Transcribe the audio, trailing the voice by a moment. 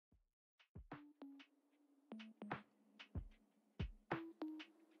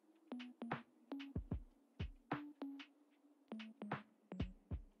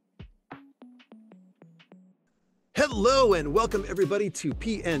Hello and welcome everybody to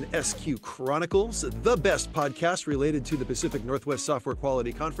PNSQ Chronicles, the best podcast related to the Pacific Northwest Software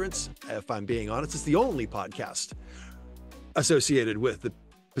Quality Conference. If I'm being honest, it's the only podcast associated with the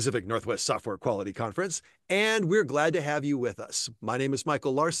Pacific Northwest Software Quality Conference, and we're glad to have you with us. My name is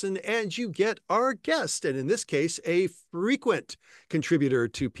Michael Larsen, and you get our guest, and in this case, a frequent contributor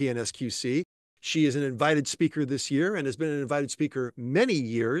to PNSQC. She is an invited speaker this year and has been an invited speaker many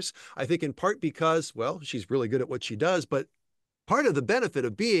years, I think in part because, well, she's really good at what she does, but part of the benefit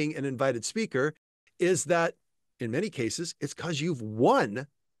of being an invited speaker is that in many cases, it's because you've won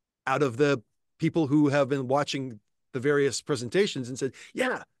out of the people who have been watching the various presentations and said,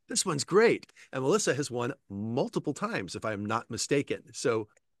 yeah, this one's great. And Melissa has won multiple times, if I'm not mistaken. So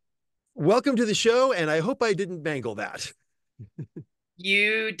welcome to the show, and I hope I didn't mangle that.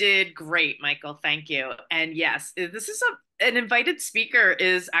 You did great, Michael. Thank you. And yes, this is an invited speaker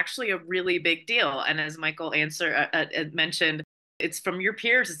is actually a really big deal. And as Michael mentioned, it's from your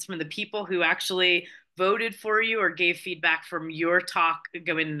peers. It's from the people who actually voted for you or gave feedback from your talk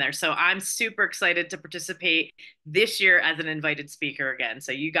going in there. So I'm super excited to participate this year as an invited speaker again.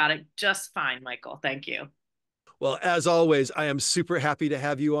 So you got it just fine, Michael. Thank you. Well, as always, I am super happy to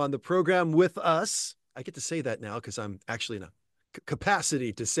have you on the program with us. I get to say that now because I'm actually in a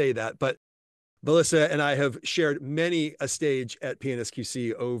capacity to say that, but Melissa and I have shared many a stage at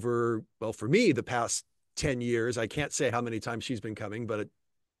PNSQC over, well, for me, the past 10 years. I can't say how many times she's been coming, but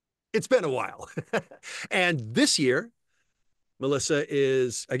it's been a while. And this year, Melissa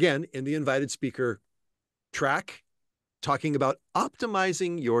is, again, in the invited speaker track, talking about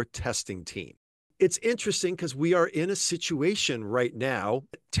optimizing your testing team. It's interesting because we are in a situation right now,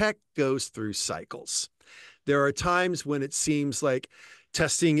 tech goes through cycles. There are times when it seems like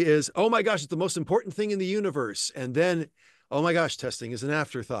testing is, oh my gosh, it's the most important thing in the universe. And then, oh my gosh, testing is an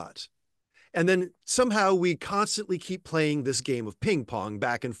afterthought. And then somehow we constantly keep playing this game of ping pong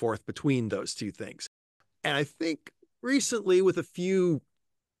back and forth between those two things. And I think recently, with a few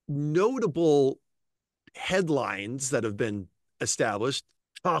notable headlines that have been established,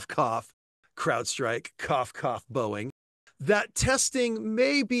 cough, cough, CrowdStrike, cough, cough, Boeing, that testing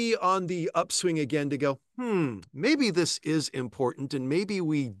may be on the upswing again to go, maybe this is important and maybe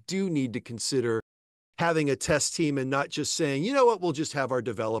we do need to consider having a test team and not just saying, you know what, we'll just have our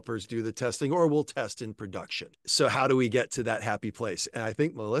developers do the testing or we'll test in production. So how do we get to that happy place? And I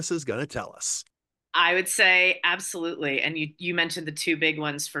think Melissa's going to tell us. I would say absolutely. And you mentioned the two big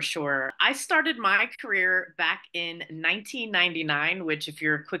ones for sure. I started my career back in 1999, which if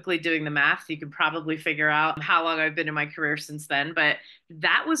you're quickly doing the math, you can probably figure out how long I've been in my career since then. But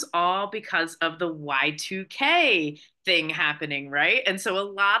that was all because of the Y2K thing happening, right? And so a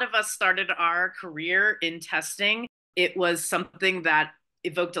lot of us started our career in testing. It was something that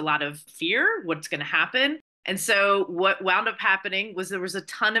evoked a lot of fear, what's going to happen. And so what wound up happening was there was a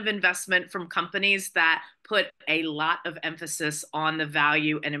ton of investment from companies that put a lot of emphasis on the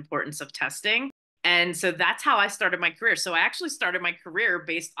value and importance of testing. And so that's how I started my career. So I actually started my career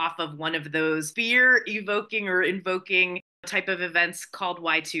based off of one of those fear evoking or invoking type of events called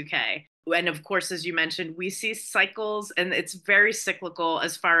Y2K. And of course, as you mentioned, we see cycles and it's very cyclical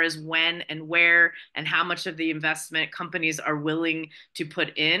as far as when and where and how much of the investment companies are willing to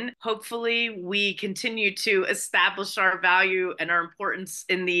put in. Hopefully, we continue to establish our value and our importance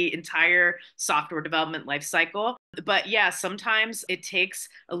in the entire software development lifecycle. But yeah, sometimes it takes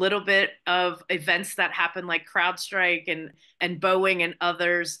a little bit of events that happen like CrowdStrike and Boeing and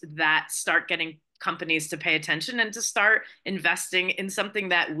others that start getting companies to pay attention and to start investing in something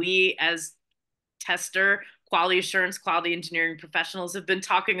that we as tester, quality assurance, quality engineering professionals have been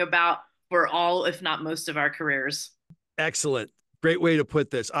talking about for all, if not most of our careers. Excellent. Great way to put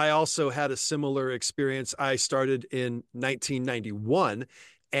this. I also had a similar experience. I started in 1991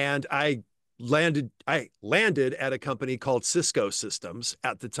 and I landed at a company called Cisco Systems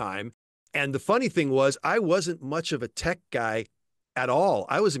at the time. And the funny thing was I wasn't much of a tech guy at all.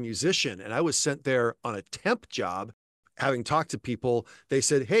 I was a musician and I was sent there on a temp job. Having talked to people, they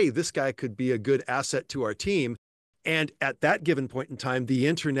said, hey, this guy could be a good asset to our team. And at that given point in time, the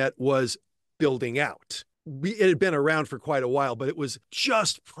internet was building out. It had been around for quite a while, but it was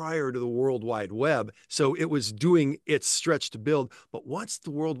just prior to the World Wide Web. So it was doing its stretch to build. But once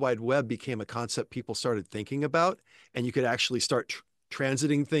the World Wide Web became a concept people started thinking about, and you could actually start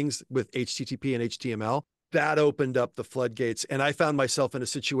transiting things with HTTP and HTML, that opened up the floodgates. And I found myself in a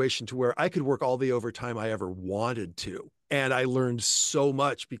situation to where I could work all the overtime I ever wanted to. And I learned so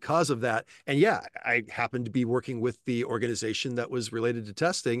much because of that. And yeah, I happened to be working with the organization that was related to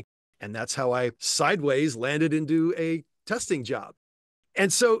testing. And that's how I sideways landed into a testing job.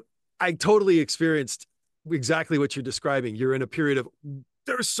 And so I totally experienced exactly what you're describing. You're in a period of,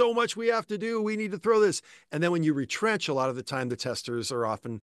 there's so much we have to do. We need to throw this. And then when you retrench, a lot of the time, the testers are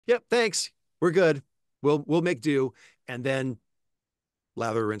often, yep, thanks. We're good. We'll make do. And then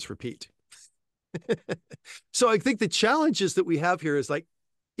lather, rinse, repeat. So I think the challenges that we have here is like,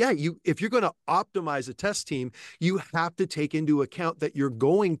 yeah, if you're going to optimize a test team, you have to take into account that you're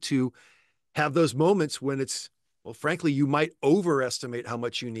going to have those moments when it's, well, frankly, you might overestimate how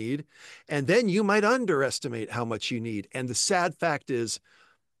much you need, and then you might underestimate how much you need. And the sad fact is,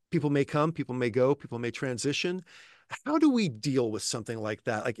 people may come, people may go, people may transition. How do we deal with something like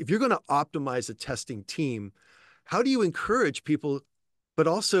that? Like, if you're going to optimize a testing team, how do you encourage people, but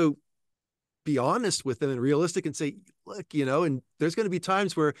also be honest with them and realistic and say, look, and there's going to be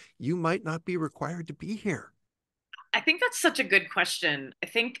times where you might not be required to be here. I think that's such a good question. I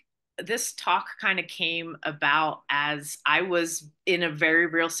think this talk kind of came about as I was in a very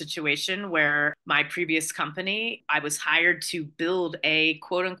real situation where my previous company, I was hired to build a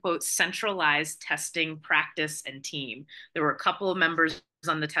quote unquote centralized testing practice and team. There were a couple of members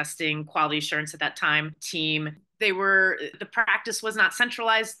on the testing quality assurance at that time team. The practice was not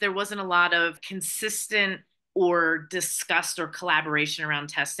centralized. There wasn't a lot of consistent or discussed or collaboration around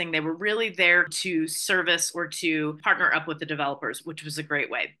testing. They were really there to service or to partner up with the developers, which was a great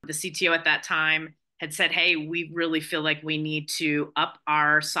way. The CTO at that time had said, hey, we really feel like we need to up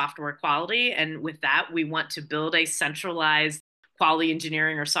our software quality. And with that, we want to build a centralized quality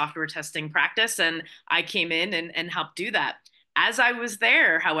engineering or software testing practice. And I came in and helped do that. As I was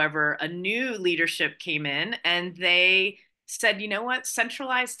there, however, a new leadership came in and they said, you know what,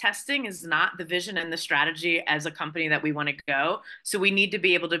 centralized testing is not the vision and the strategy as a company that we want to go. So we need to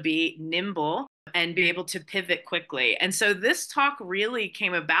be able to be nimble and be able to pivot quickly. And so this talk really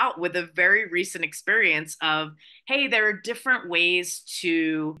came about with a very recent experience of, hey, there are different ways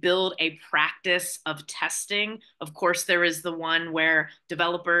to build a practice of testing. Of course, there is the one where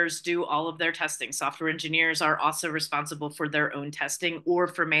developers do all of their testing. Software engineers are also responsible for their own testing or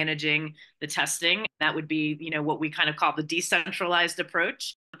for managing the testing. That would be, what we kind of call the decentralized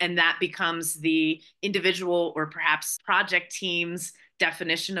approach. And that becomes the individual or perhaps project teams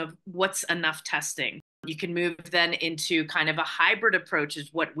definition of what's enough testing. You can move then into kind of a hybrid approach is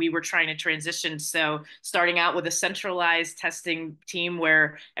what we were trying to transition. So starting out with a centralized testing team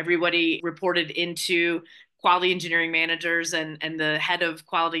where everybody reported into quality engineering managers and the head of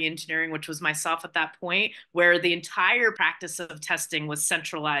quality engineering, which was myself at that point, where the entire practice of testing was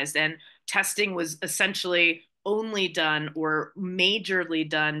centralized and testing was essentially only done or majorly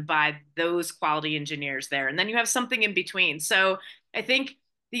done by those quality engineers there. And then you have something in between. So I think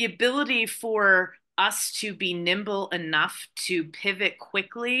the ability for us to be nimble enough to pivot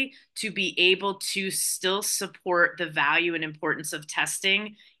quickly, to be able to still support the value and importance of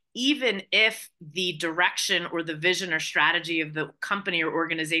testing, even if the direction or the vision or strategy of the company or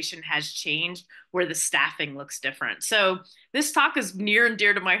organization has changed where the staffing looks different. So this talk is near and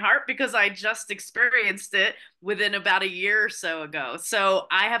dear to my heart because I just experienced it within about a year or so ago. So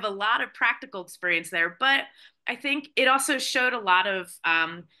I have a lot of practical experience there, but I think it also showed a lot of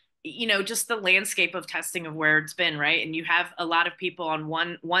just the landscape of testing of where it's been, right? And you have a lot of people on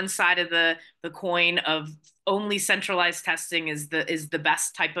one side of the coin of only centralized testing is the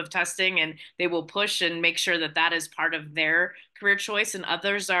best type of testing, and they will push and make sure that that is part of their career choice. And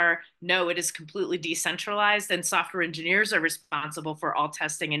others are, no, it is completely decentralized and software engineers are responsible for all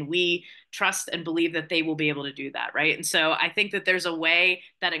testing, and we trust and believe that they will be able to do that, right? And so I think that there's a way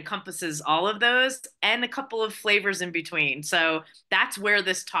that encompasses all of those and a couple of flavors in between. So that's where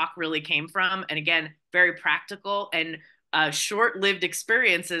this talk really came from. And again, very practical and short-lived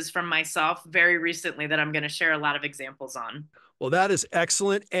experiences from myself very recently that I'm going to share a lot of examples on. Well, that is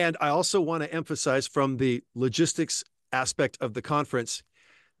excellent. And I also want to emphasize from the logistics aspect of the conference,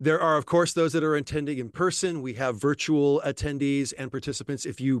 there are, of course, those that are attending in person. We have virtual attendees and participants.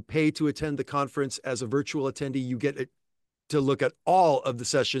 If you pay to attend the conference as a virtual attendee, you get to look at all of the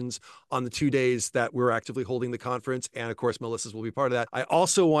sessions on the 2 days that we're actively holding the conference. And of course, Melissa's will be part of that. I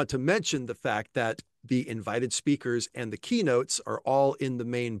also want to mention the fact that the invited speakers and the keynotes are all in the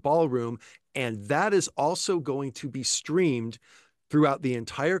main ballroom. And that is also going to be streamed throughout the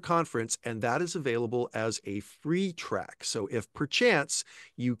entire conference, and that is available as a free track. So if perchance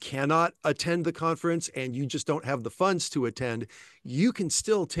you cannot attend the conference and you just don't have the funds to attend, you can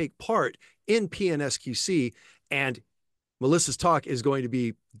still take part in PNSQC, and Melissa's talk is going to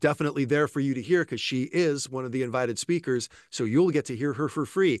be definitely there for you to hear because she is one of the invited speakers. So you'll get to hear her for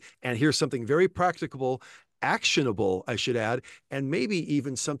free and hear something very practical actionable, I should add, and maybe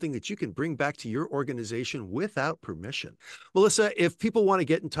even something that you can bring back to your organization without permission. Melissa, if people want to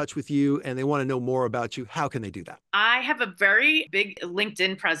get in touch with you and they want to know more about you, how can they do that? I have a very big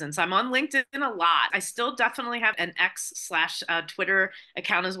LinkedIn presence. I'm on LinkedIn a lot. I still definitely have an X/Twitter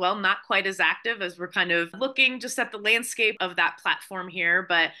account as well. Not quite as active as we're kind of looking just at the landscape of that platform here,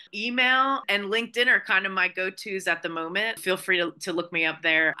 but email and LinkedIn are kind of my go-tos at the moment. Feel free to look me up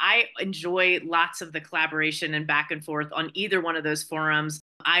there. I enjoy lots of the collaboration and back and forth on either one of those forums.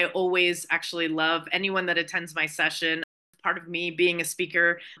 I always actually love anyone that attends my session. Part of me being a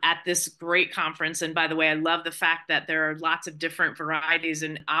speaker at this great conference. And by the way, I love the fact that there are lots of different varieties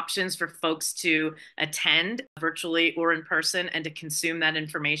and options for folks to attend virtually or in person and to consume that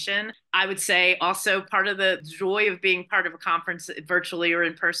information. I would say also part of the joy of being part of a conference virtually or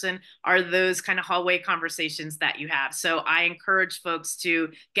in person are those kind of hallway conversations that you have. So I encourage folks to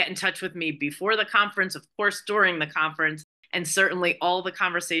get in touch with me before the conference, of course, during the conference, and certainly all the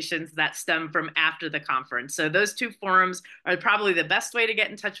conversations that stem from after the conference. So those two forums are probably the best way to get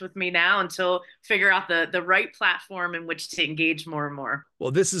in touch with me now until figure out the right platform in which to engage more and more.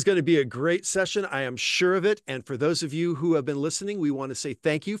 Well, this is going to be a great session. I am sure of it. And for those of you who have been listening, we want to say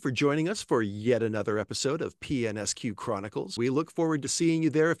thank you for joining us for yet another episode of PNSQ Chronicles. We look forward to seeing you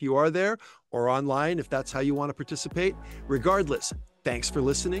there if you are there, or online if that's how you want to participate. Regardless, thanks for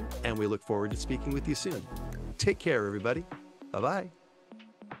listening, and we look forward to speaking with you soon. Take care, everybody. Bye-bye.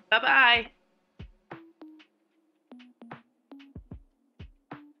 Bye-bye.